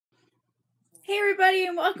Hey everybody,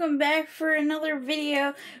 and welcome back for another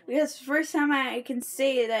video. Because the first time I can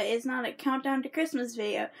say that it's not a countdown to Christmas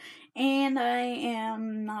video. And I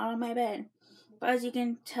am not on my bed. But as you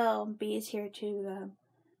can tell, B is here to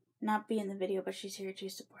not be in the video, but she's here to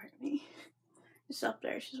support me. She's up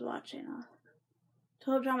there, she's watching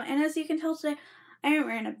total drama. And as you can tell today, I am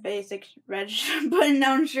wearing a basic red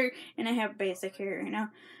button-down shirt, and I have basic hair right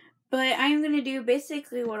now. But I'm going to do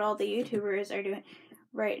basically what all the YouTubers are doing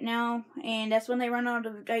right now, and that's when they run out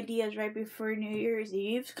of ideas right before New Year's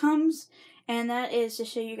Eve comes, and that is to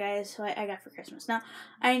show you guys what I got for Christmas. Now,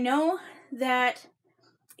 I know that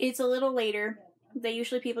it's a little later.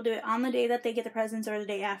 Usually people do it on the day that they get the presents or the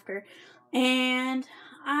day after, and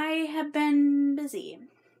I have been busy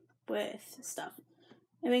with stuff.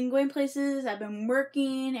 I've been going places, I've been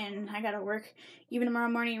working, and I gotta work even tomorrow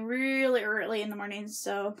morning really early in the morning,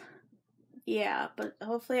 so yeah, but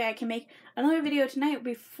hopefully I can make another video tonight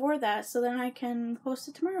before that, so then I can post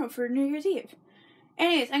it tomorrow for New Year's Eve.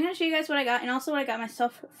 Anyways, I'm going to show you guys what I got, and also what I got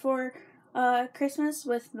myself for Christmas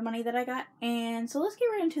with the money that I got. And so let's get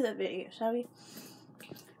right into the video, shall we?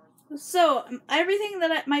 So, everything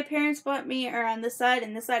that my parents bought me are on this side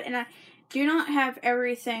and this side, and I do not have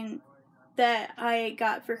everything that I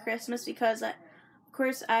got for Christmas because, of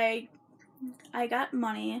course, I got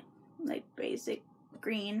money, like basic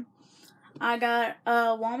green. I got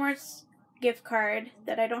a Walmart's gift card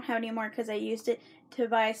that I don't have anymore because I used it to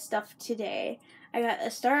buy stuff today. I got a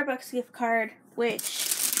Starbucks gift card,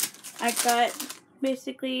 which I got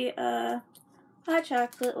basically a hot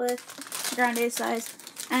chocolate with grande size.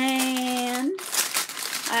 And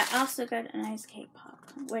I also got an ice cake pop,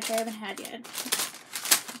 which I haven't had yet.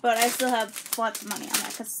 But I still have lots of money on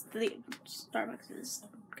that because the Starbucks is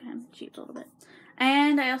kind of cheap a little bit.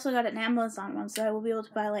 And I also got an Amazon one, so I will be able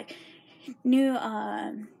to buy like new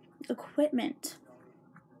equipment.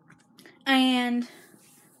 And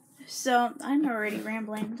so I'm already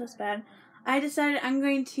rambling, that's bad. I decided I'm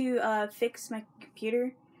going to fix my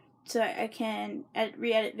computer so I can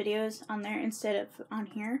re-edit videos on there instead of on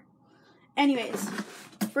here. Anyways,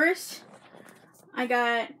 first I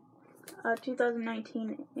got a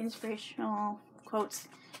 2019 inspirational quotes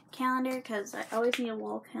calendar because I always need a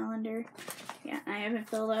wall calendar. Yeah, I haven't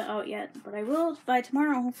filled that out yet, but I will by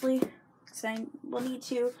tomorrow hopefully. Because I will need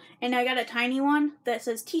to. And I got a tiny one that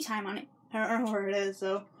says tea time on it. I don't know where it is,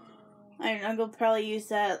 so I'm going to probably use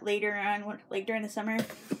that later on, like during the summer.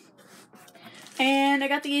 And I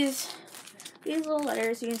got these little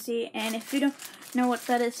letters you can see. And if you don't know what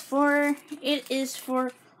that is for, it is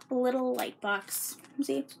for a little light box.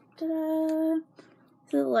 See? Ta-da!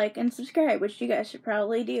 So like and subscribe, which you guys should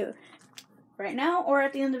probably do right now or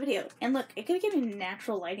at the end of the video. And look, it could give me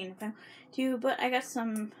natural lighting if I do, but I got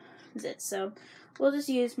some zits, so we'll just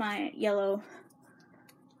use my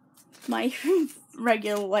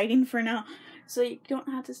regular lighting for now, so you don't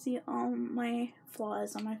have to see all my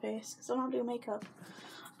flaws on my face, because I don't do makeup.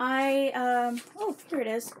 Oh, here it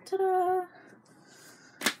is. Ta-da!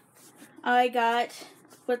 I got,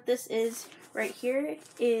 what this is right here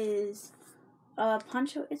is a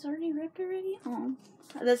poncho. It's already ripped already? Oh.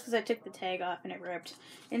 That's because I took the tag off and it ripped.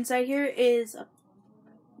 Inside here is a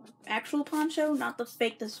actual poncho, not the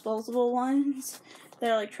fake disposable ones.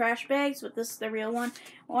 They're like trash bags, but this is the real one.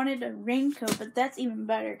 I wanted a raincoat, but that's even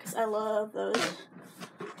better because I love those.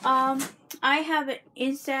 I have an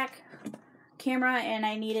Instax camera and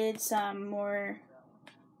I needed some more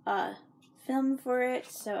film for it,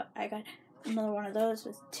 so I got another one of those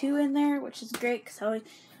with 2 in there, which is great because I always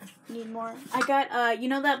need more. I got you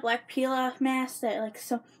know that black peel off mask that like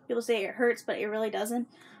some people say it hurts, but it really doesn't.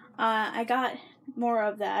 I got more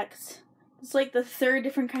of that. 'Cause it's like the 3rd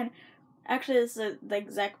different kind of. Actually, it's the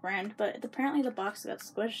exact brand, but apparently the box got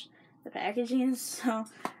squished, the packaging, so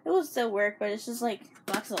it will still work. But it's just like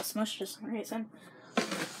the box is all smushed for some reason.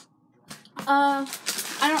 I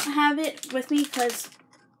don't have it with me because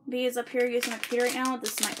B is up here using my computer right now.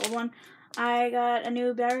 This is my old one. I got a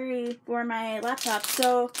new battery for my laptop,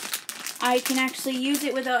 so I can actually use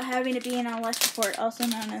it without having to be in a life support, also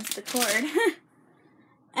known as the cord.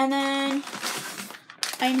 And then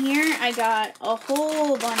in here I got a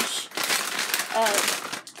whole bunch of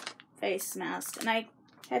face masks, and I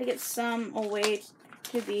had to get some away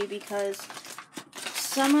to be because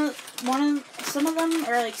some of them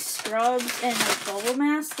are like scrubs and like bubble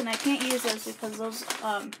masks, and I can't use those because those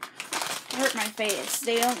hurt my face.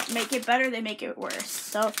 They don't make it better, they make it worse.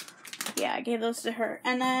 So yeah, I gave those to her.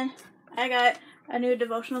 And then I got a new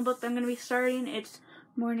devotional book that I'm going to be starting. It's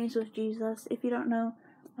Mornings with Jesus. If you don't know,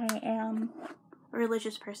 I am a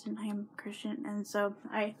religious person. I am Christian, and so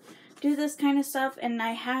I do this kind of stuff, and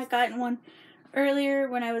I had gotten one earlier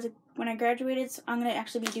when I graduated, so I'm gonna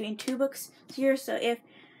actually be doing 2 books here. So if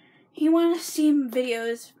you want to see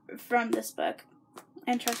videos from this book,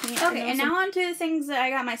 and trust me. Okay, and now on to the things that I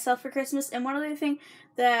got myself for Christmas. And one other thing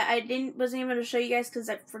that I wasn't able to show you guys because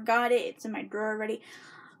I forgot it. It's in my drawer already.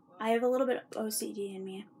 I have a little bit of OCD in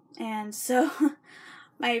me, and so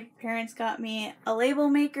my parents got me a label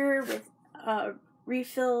maker with a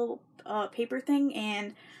refill paper thing.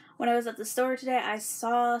 And when I was at the store today, I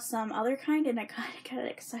saw some other kind, and I kind of got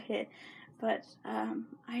excited. But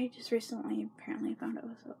I just recently apparently found out it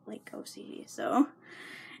was like OCD. So,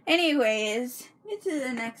 anyways, into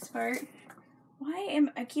the next part.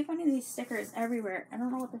 I keep finding these stickers everywhere? I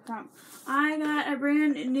don't know what they're from. I got a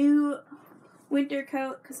brand new winter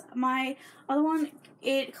coat because my other one,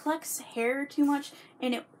 it collects hair too much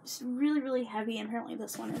and it's really, really heavy. And apparently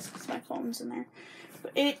this one is because my phone's in there.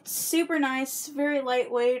 But it's super nice, very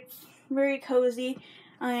lightweight, very cozy,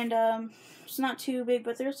 and it's not too big,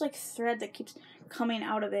 but there's like thread that keeps coming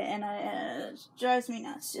out of it, and it drives me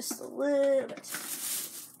nuts just a little bit.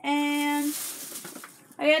 And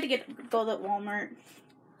I had to get gold at Walmart.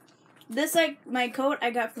 This, my coat I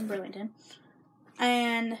got from Burlington.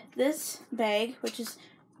 And this bag, which is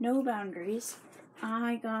No Boundaries,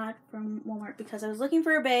 I got from Walmart because I was looking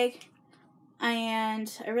for a bag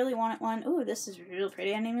and I really wanted one. Ooh, this is real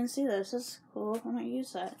pretty. I didn't even see this. This is cool. I might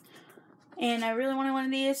use that. And I really wanted one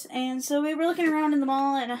of these. And so we were looking around in the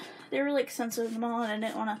mall, and they were really expensive in the mall, and I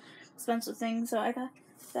didn't want expensive things, so I got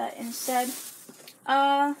that instead.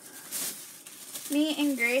 Me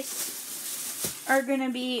and Grace are gonna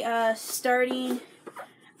be starting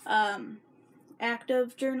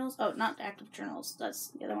active journals. Oh, not active journals. That's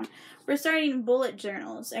the other one. We're starting bullet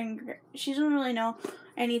journals, and she doesn't really know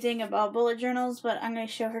anything about bullet journals, but I'm gonna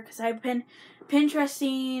show her because I've been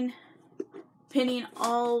pinning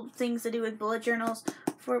all things to do with bullet journals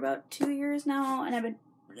for about 2 years now, and I've been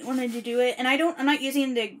wanting to do it. And I'm not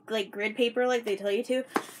using the grid paper like they tell you to.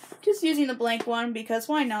 Just using the blank one because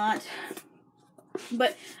why not?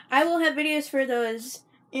 But I will have videos for those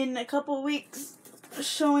in a couple weeks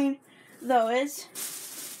showing those.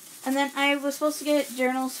 And then I was supposed to get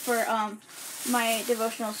journals for my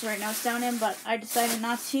devotionals to write notes down in, but I decided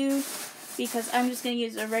not to because I'm just going to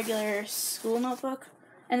use a regular school notebook.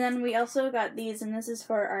 And then we also got these, and this is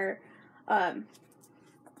for our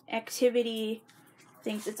activity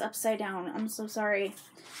things. It's upside down. I'm so sorry.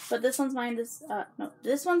 But this one's mine. No,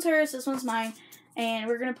 this one's hers. This one's mine. And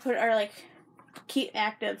we're going to put our, keep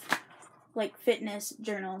active, fitness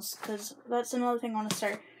journals, because that's another thing I want to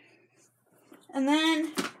start. And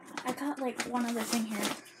then I got, one other thing here.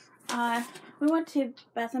 We went to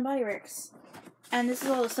Bath and Body Works, and this is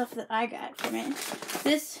all the stuff that I got from it.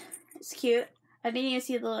 This is cute. I didn't even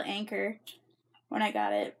see the little anchor when I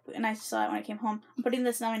got it, and I saw it when I came home. I'm putting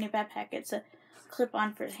this in my new backpack. It's a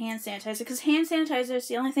clip-on for hand sanitizer, because hand sanitizer is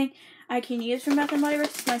the only thing I can use from Bath and Body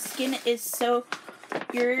Works. My skin is so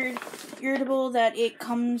irritable that it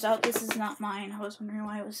comes out. This is not mine. I was wondering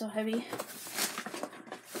why it was so heavy.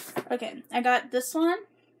 Okay, I got this one.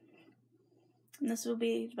 And this will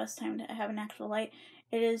be the best time to have an actual light.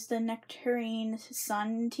 It is the Nectarine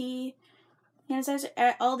Sun Tea hand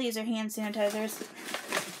sanitizer. All these are hand sanitizers.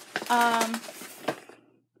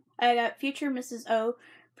 I got Future Mrs. O,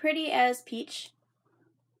 Pretty as Peach.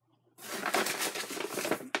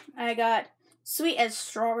 I got Sweet as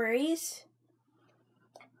Strawberries.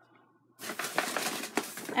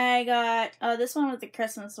 I got this one was the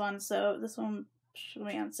Christmas one, so this one should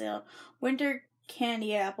be on sale. Winter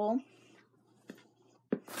Candy Apple.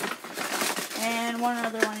 And one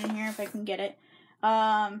other one in here if I can get it.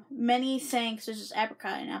 Many Thanks, which is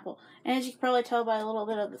apricot and apple. And as you can probably tell by a little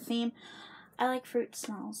bit of the theme, I like fruit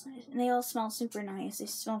smells. And they all smell super nice. They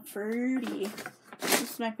smell fruity.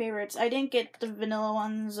 This is my favorites. I didn't get the vanilla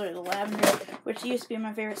ones or the lavender, which used to be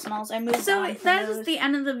my favorite smells. I moved on from those. So that is the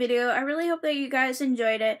end of the video. I really hope that you guys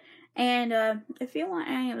enjoyed it. And if you want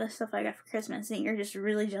any of the stuff I got for Christmas and you're just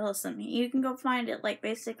really jealous of me, you can go find it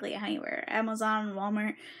basically anywhere. Amazon,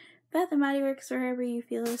 Walmart, Bath and Body Works, wherever you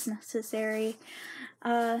feel is necessary.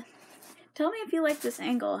 Tell me if you like this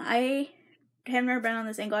angle. I have never been on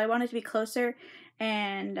this angle. I want it to be closer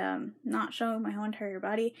and not show my whole entire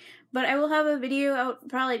body. But I will have a video out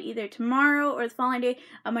probably either tomorrow or the following day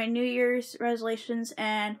of my New Year's resolutions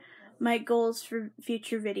and my goals for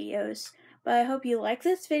future videos. But I hope you like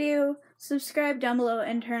this video, subscribe down below,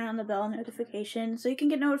 and turn on the bell notification so you can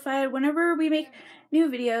get notified whenever we make new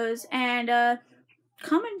videos. And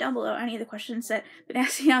comment down below any of the questions that I've been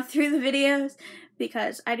asking out through the videos,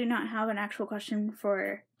 because I do not have an actual question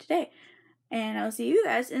for today. And I'll see you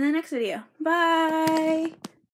guys in the next video. Bye!